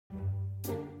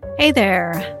Hey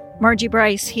there, Margie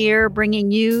Bryce here, bringing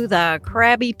you the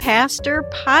Krabby Pastor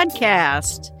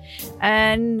podcast.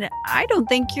 And I don't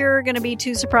think you're going to be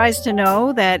too surprised to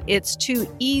know that it's too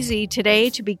easy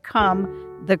today to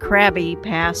become the Krabby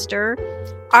Pastor.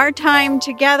 Our time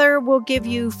together will give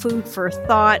you food for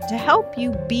thought to help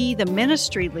you be the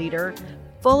ministry leader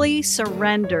fully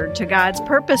surrendered to God's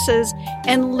purposes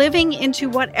and living into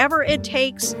whatever it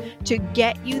takes to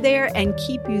get you there and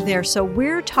keep you there. So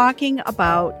we're talking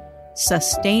about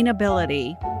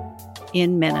sustainability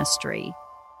in ministry.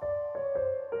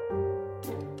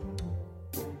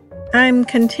 I'm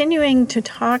continuing to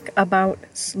talk about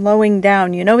slowing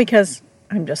down, because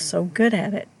I'm just so good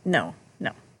at it. No,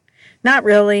 not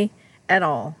really at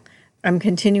all. I'm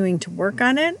continuing to work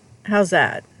on it. How's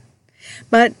that?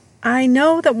 But I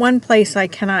know that one place I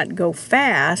cannot go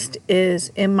fast is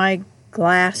in my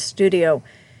glass studio.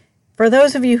 For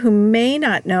those of you who may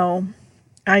not know,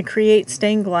 I create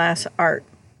stained glass art.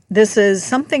 This is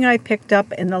something I picked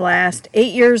up in the last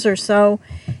 8 years or so,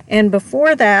 and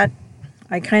before that,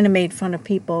 I kind of made fun of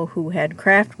people who had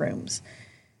craft rooms.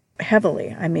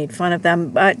 Heavily, I made fun of them.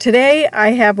 But today,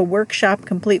 I have a workshop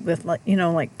complete with,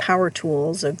 like power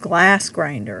tools, a glass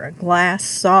grinder, a glass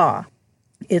saw.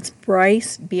 It's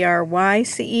Bryce,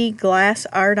 B-R-Y-C-E, Glass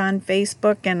Art on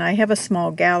Facebook, and I have a small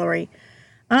gallery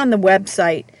on the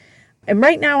website. And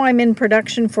right now I'm in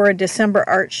production for a December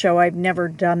art show. I've never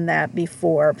done that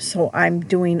before, so I'm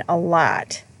doing a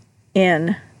lot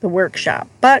in the workshop.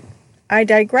 But I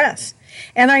digress.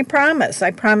 And I promise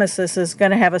this is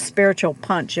going to have a spiritual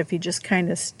punch if you just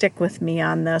kind of stick with me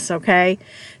on this, okay?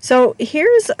 So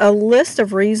here's a list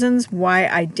of reasons why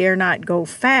I dare not go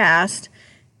fast.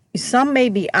 Some may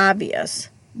be obvious,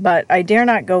 but I dare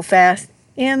not go fast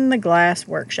in the glass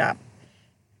workshop.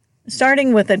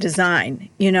 Starting with a design,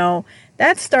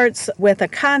 that starts with a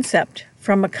concept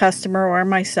from a customer or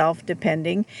myself,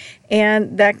 depending,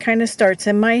 and that kind of starts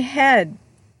in my head.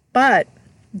 But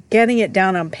getting it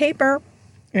down on paper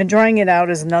and drawing it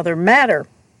out is another matter.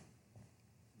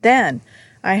 Then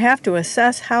I have to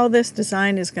assess how this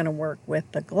design is going to work with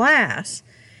the glass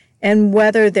and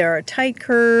whether there are tight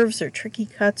curves or tricky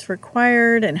cuts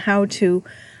required and how to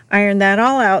iron that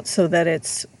all out so that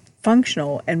it's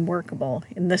functional and workable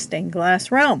in the stained glass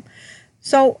realm.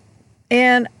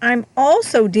 And I'm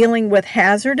also dealing with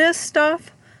hazardous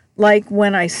stuff, like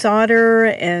when I solder,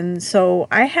 and so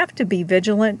I have to be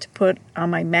vigilant to put on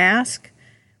my mask,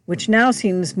 which now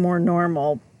seems more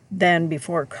normal than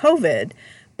before COVID,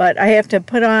 but I have to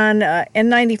put on an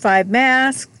N95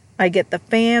 mask. I get the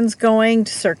fans going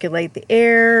to circulate the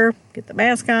air, get the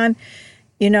mask on,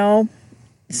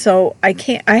 so I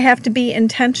have to be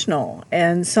intentional,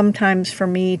 and sometimes for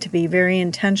me to be very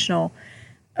intentional,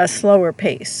 a slower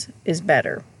pace is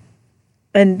better.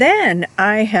 And then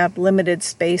I have limited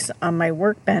space on my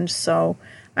workbench, so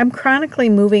I'm chronically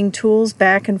moving tools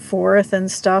back and forth and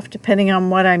stuff depending on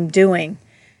what I'm doing.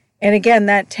 And again,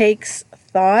 that takes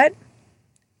thought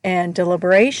and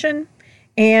deliberation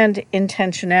and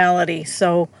intentionality.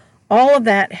 So all of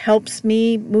that helps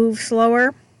me move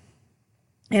slower.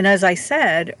 And as I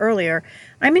said earlier,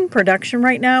 I'm in production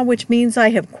right now, which means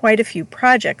I have quite a few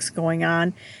projects going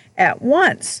on at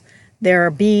once. There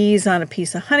are bees on a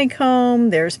piece of honeycomb.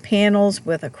 There's panels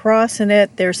with a cross in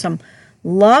it. There's some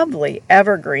lovely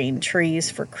evergreen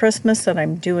trees for Christmas that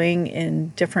I'm doing in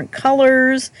different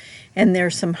colors. And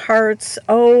there's some hearts.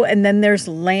 Oh, and then there's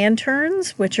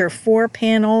lanterns, which are 4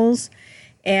 panels.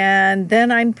 And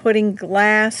then I'm putting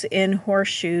glass in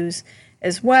horseshoes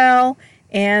as well.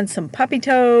 And some puppy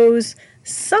toes.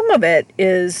 Some of it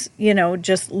is,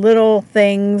 just little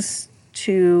things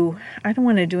I don't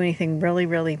want to do anything really,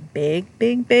 really big,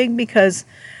 because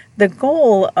the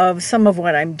goal of some of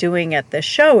what I'm doing at this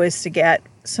show is to get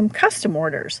some custom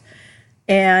orders.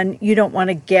 And you don't want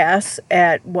to guess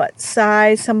at what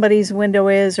size somebody's window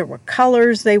is or what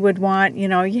colors they would want. You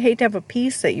hate to have a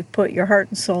piece that you put your heart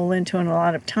and soul into and a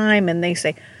lot of time, and they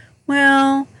say,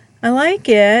 well, I like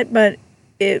it, but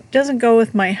it doesn't go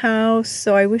with my house,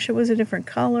 so I wish it was a different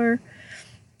color.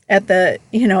 At the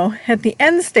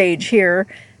end stage here,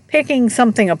 picking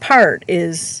something apart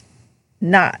is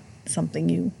not something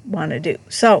you want to do.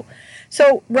 So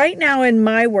right now in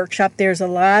my workshop, there's a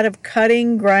lot of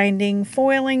cutting, grinding,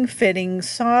 foiling, fitting,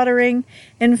 soldering,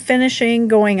 and finishing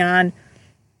going on.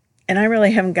 And I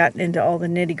really haven't gotten into all the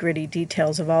nitty-gritty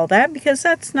details of all that because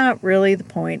that's not really the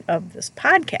point of this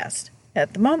podcast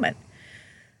at the moment.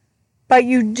 But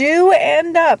you do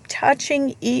end up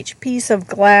touching each piece of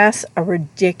glass a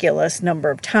ridiculous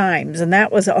number of times. And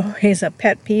that was always a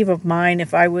pet peeve of mine.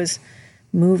 If I was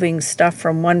moving stuff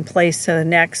from one place to the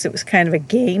next, it was kind of a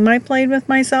game I played with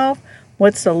myself.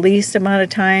 what's the least amount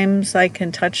of times I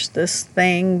can touch this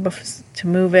thing to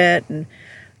move it and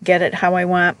get it how I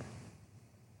want.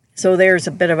 So there's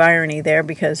a bit of irony there,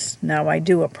 because now I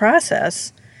do a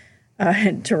process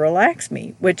to relax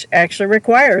me, which actually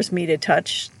requires me to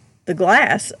touch the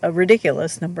glass a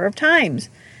ridiculous number of times.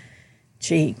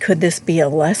 Gee, could this be a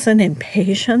lesson in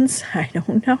patience? I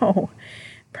don't know.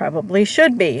 Probably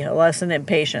should be a lesson in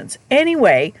patience.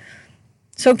 Anyway,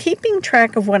 so keeping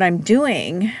track of what I'm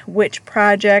doing, which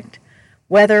project,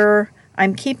 whether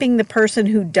I'm keeping the person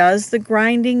who does the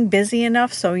grinding busy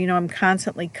enough, so, I'm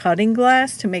constantly cutting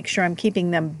glass to make sure I'm keeping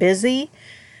them busy,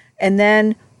 and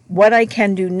then what I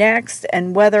can do next,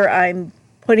 and whether I'm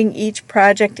putting each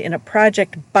project in a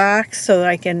project box so that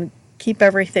I can keep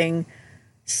everything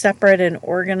separate and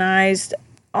organized.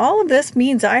 All of this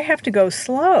means I have to go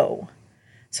slow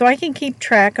so I can keep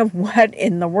track of what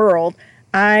in the world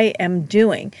I am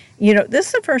doing. This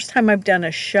is the first time I've done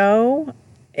a show,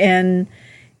 and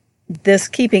this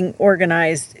keeping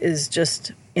organized is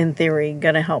just, in theory,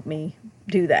 going to help me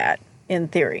do that, in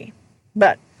theory.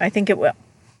 But I think it will.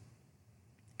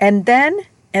 And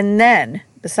then,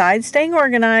 besides staying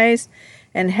organized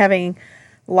and having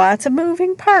lots of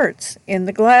moving parts in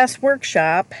the glass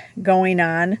workshop going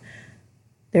on,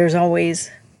 there's always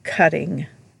cutting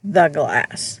the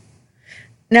glass.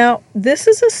 Now, this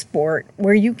is a sport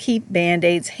where you keep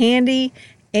Band-Aids handy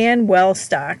and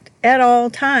well-stocked at all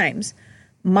times.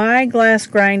 My glass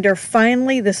grinder,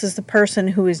 finally, this is the person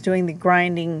who is doing the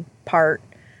grinding part.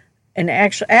 And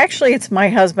actually, it's my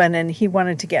husband, and he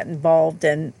wanted to get involved,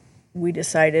 and we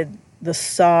decided the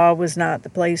saw was not the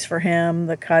place for him,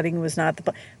 the cutting was not the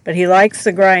place, but he likes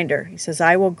the grinder. He says,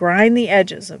 I will grind the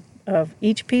edges of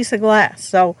each piece of glass.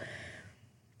 So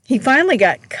he finally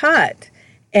got cut,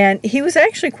 and he was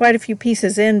actually quite a few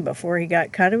pieces in before he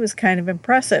got cut. It was kind of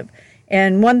impressive.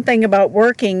 And one thing about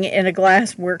working in a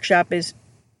glass workshop is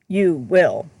you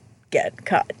will get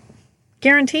cut.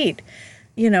 Guaranteed.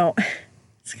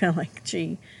 It's kind of like,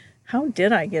 gee, how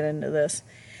did I get into this?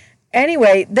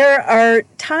 Anyway, there are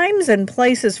times and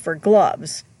places for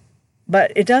gloves,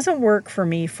 but it doesn't work for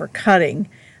me for cutting.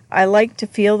 I like to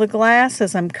feel the glass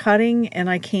as I'm cutting, and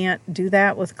I can't do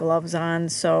that with gloves on,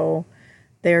 so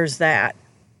there's that.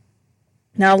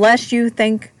 Now, lest you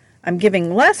think I'm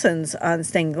giving lessons on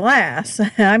stained glass,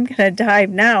 I'm going to dive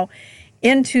now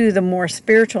into the more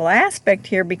spiritual aspect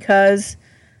here, because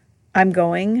I'm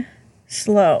going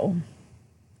slow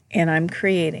and I'm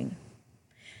creating.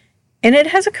 And it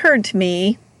has occurred to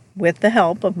me, with the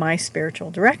help of my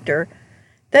spiritual director,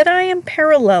 that I am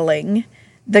paralleling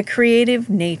the creative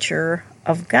nature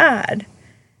of God.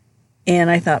 And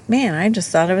I thought, man, I just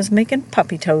thought I was making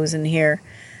puppy toes in here.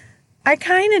 I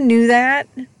kind of knew that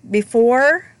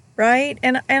before, right?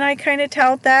 And I kind of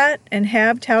tout that and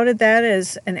have touted that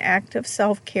as an act of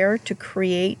self-care, to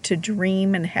create, to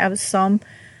dream, and have some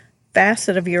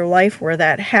facet of your life where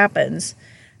that happens.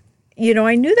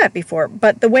 I knew that before,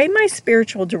 but the way my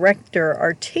spiritual director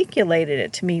articulated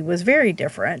it to me was very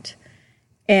different.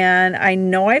 And I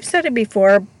know I've said it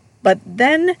before, but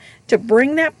then to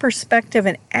bring that perspective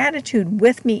and attitude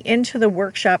with me into the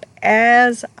workshop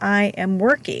as I am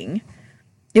working,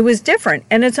 it was different.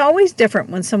 And it's always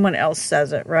different when someone else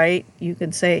says it, right? You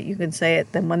can say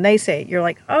it. Then when they say it, you're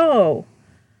like, oh,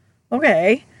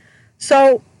 okay.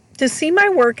 So to see my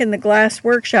work in the glass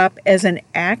workshop as an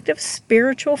act of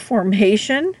spiritual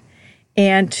formation,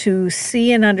 and to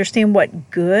see and understand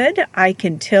what good I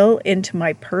can till into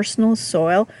my personal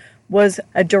soil, was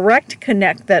a direct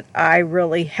connect that I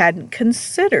really hadn't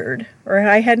considered, or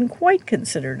I hadn't quite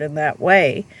considered in that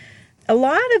way. A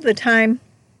lot of the time,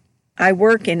 I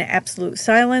work in absolute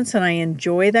silence, and I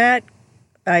enjoy that.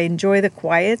 I enjoy the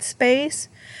quiet space.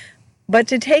 But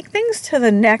to take things to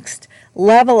the next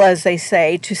level, as they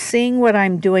say, to seeing what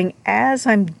I'm doing as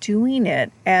I'm doing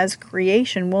it as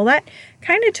creation, well, that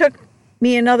kind of took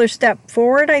me another step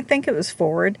forward. I think it was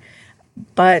forward.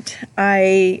 But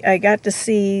I got to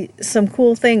see some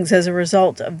cool things as a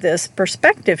result of this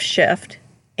perspective shift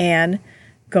and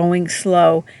going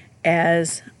slow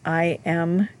as I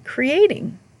am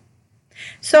creating.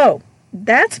 So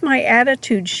that's my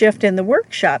attitude shift in the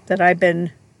workshop that I've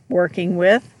been working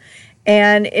with.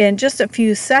 And in just a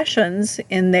few sessions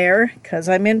in there, because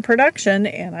I'm in production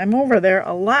and I'm over there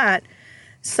a lot,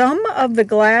 some of the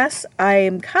glass I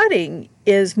am cutting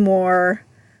is more,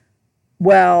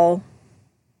 well,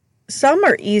 some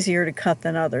are easier to cut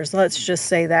than others. Let's just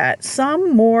say that.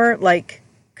 Some more like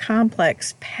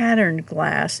complex patterned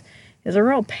glass is a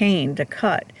real pain to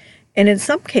cut. And in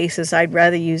some cases, I'd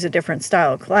rather use a different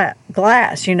style of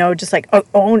glass, just like,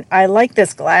 oh, I like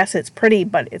this glass. It's pretty,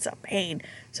 but it's a pain.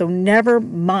 So never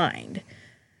mind.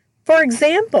 For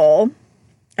example,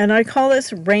 and I call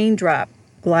this raindrop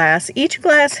glass. Each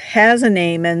glass has a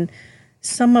name, and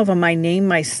some of them I name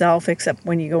myself, except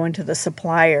when you go into the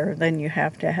supplier, then you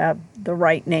have to have the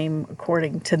right name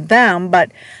according to them.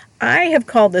 But I have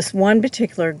called this one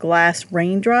particular glass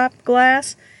raindrop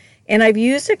glass, and I've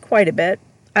used it quite a bit.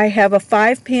 I have a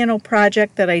 5-panel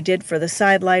project that I did for the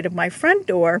side light of my front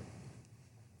door,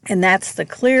 and that's the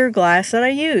clear glass that I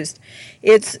used.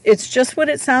 It's just what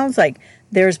it sounds like.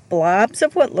 There's blobs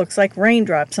of what looks like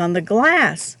raindrops on the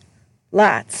glass.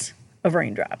 Lots of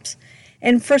raindrops.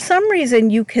 And for some reason,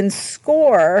 you can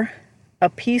score a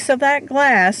piece of that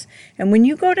glass, and when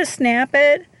you go to snap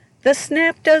it, the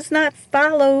snap does not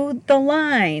follow the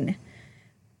line,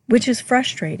 which is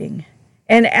frustrating.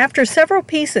 And after several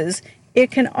pieces,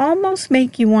 it can almost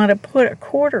make you want to put a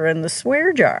quarter in the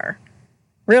swear jar.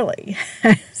 Really,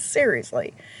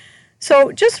 seriously.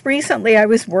 So just recently I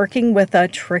was working with a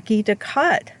tricky to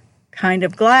cut kind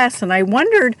of glass, and I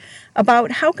wondered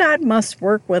about how God must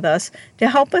work with us to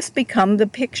help us become the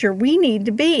picture we need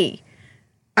to be.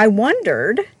 I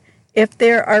wondered if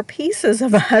there are pieces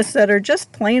of us that are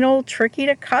just plain old tricky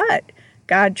to cut.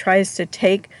 God tries to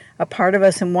take a part of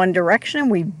us in one direction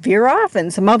and we veer off in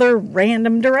some other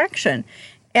random direction.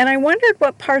 And I wondered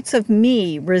what parts of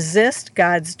me resist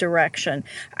God's direction.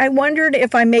 I wondered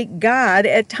if I make God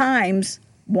at times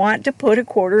want to put a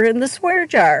quarter in the swear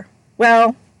jar.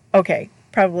 Well, okay,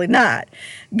 probably not.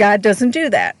 God doesn't do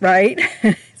that, right?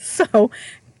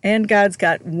 And God's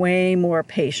got way more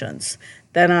patience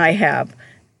than I have.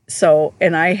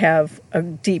 And I have a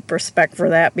deep respect for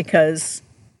that because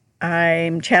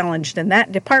I'm challenged in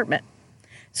that department.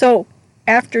 So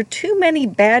after too many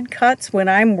bad cuts when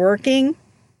I'm working,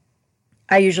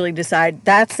 I usually decide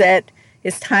that's it.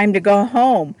 It's time to go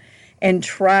home and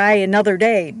try another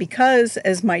day because,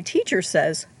 as my teacher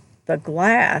says, the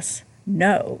glass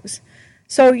knows.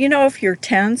 So, if you're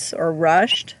tense or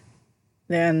rushed,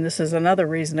 then this is another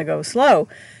reason to go slow.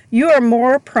 You are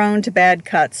more prone to bad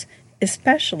cuts,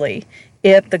 especially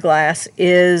if the glass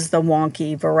is the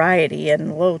wonky variety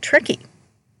and a little tricky.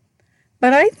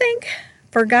 But I think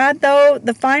for God, though,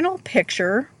 the final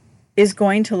picture is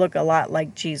going to look a lot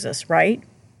like Jesus, right?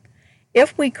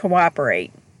 If we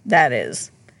cooperate, that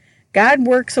is. God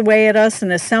works away at us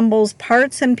and assembles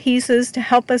parts and pieces to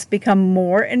help us become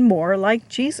more and more like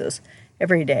Jesus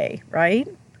every day, right?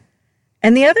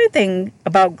 And the other thing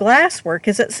about glasswork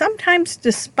is that sometimes,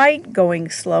 despite going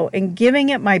slow and giving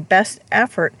it my best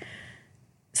effort,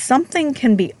 something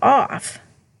can be off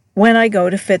when I go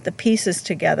to fit the pieces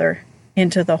together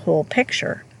into the whole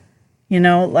picture.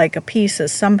 Like a piece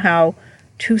is somehow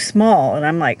too small, and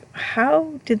I'm like,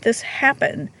 how did this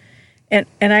happen? And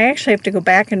I actually have to go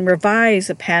back and revise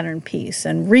a pattern piece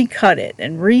and recut it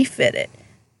and refit it,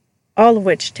 all of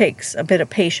which takes a bit of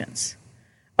patience,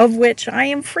 of which I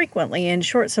am frequently in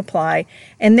short supply,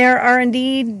 and there are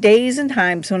indeed days and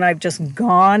times when I've just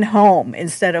gone home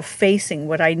instead of facing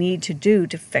what I need to do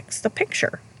to fix the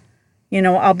picture.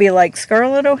 I'll be like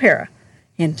Scarlett O'Hara,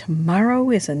 and tomorrow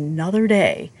is another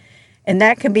day. And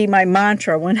that can be my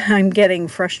mantra when I'm getting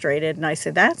frustrated, and I say,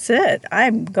 that's it,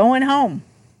 I'm going home.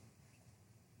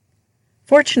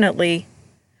 Fortunately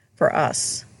for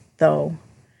us, though,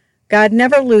 God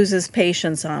never loses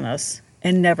patience on us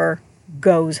and never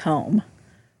goes home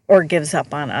or gives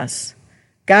up on us.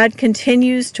 God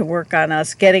continues to work on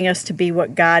us, getting us to be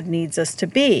what God needs us to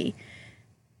be.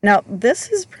 Now, this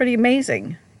is pretty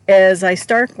amazing as I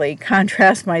starkly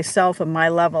contrast myself and my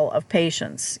level of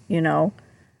patience,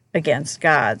 against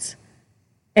God's.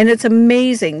 And it's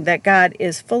amazing that God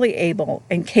is fully able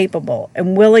and capable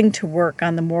and willing to work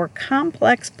on the more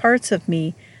complex parts of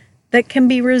me that can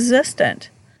be resistant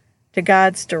to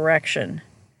God's direction.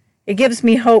 It gives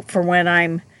me hope for when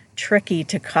I'm tricky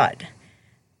to cut,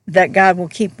 that God will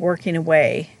keep working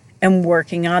away and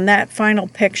working on that final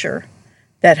picture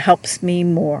that helps me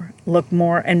look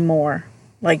more and more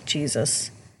like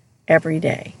Jesus every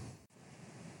day.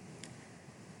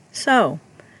 So,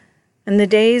 in the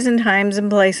days and times and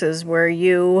places where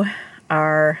you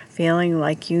are feeling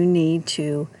like you need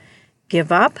to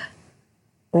give up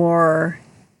or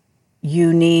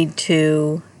you need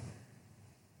to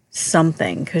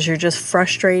something because you're just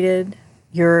frustrated,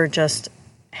 you're just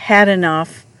had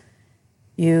enough,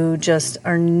 you just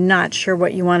are not sure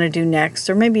what you want to do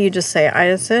next, or maybe you just say,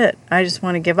 that's it, I just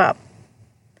want to give up.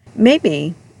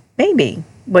 Maybe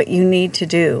what you need to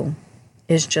do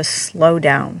is just slow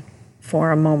down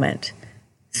for a moment.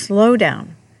 Slow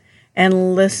down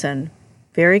and listen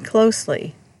very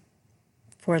closely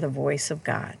for the voice of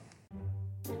God.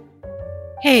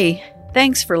 Hey,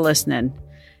 thanks for listening.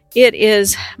 It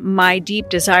is my deep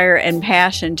desire and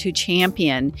passion to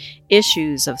champion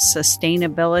issues of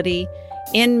sustainability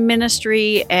in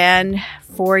ministry and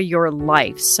for your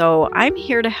life. So I'm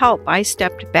here to help. I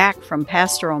stepped back from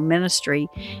pastoral ministry,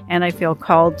 and I feel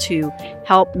called to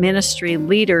help ministry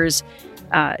leaders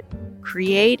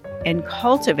create and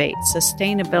cultivate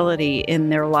sustainability in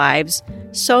their lives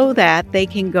so that they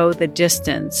can go the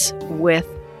distance with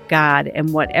God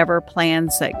and whatever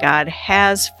plans that God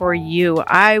has for you.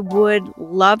 I would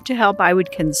love to help. I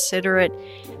would consider it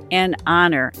an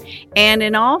honor. And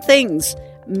in all things,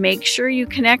 make sure you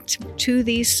connect to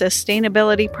these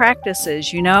sustainability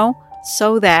practices,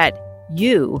 so that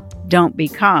you don't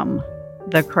become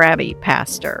the crabby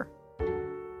pastor.